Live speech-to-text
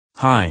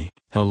Hi,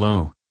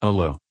 hello,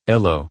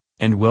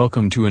 and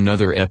welcome to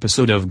another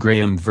episode of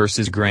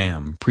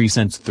graemeVSgraeme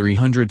presents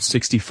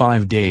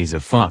 365 Days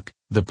of Fuck,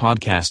 the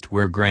podcast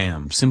where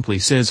Graeme simply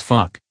says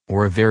fuck,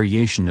 or a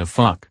variation of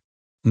fuck.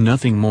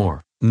 Nothing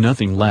more,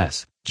 nothing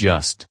less,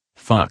 just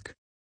fuck.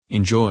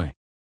 Enjoy.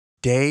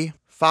 Day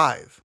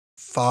 5.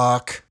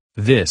 Fuck.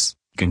 This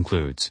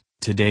concludes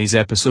today's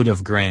episode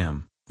of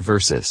Graeme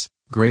vs.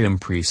 Graeme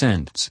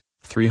presents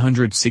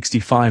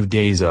 365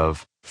 Days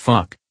of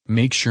Fuck.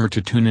 Make sure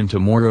to tune in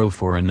tomorrow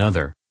for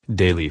another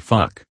daily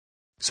fuck.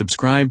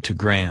 Subscribe to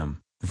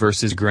Graeme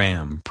vs.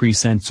 Graeme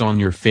presents on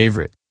your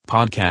favorite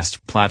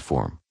podcast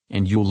platform,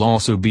 and you'll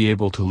also be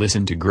able to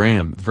listen to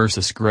Graeme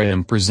vs.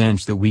 Graeme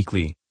presents the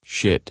weekly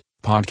shit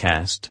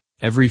podcast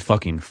every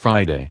fucking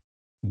Friday.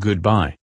 Goodbye.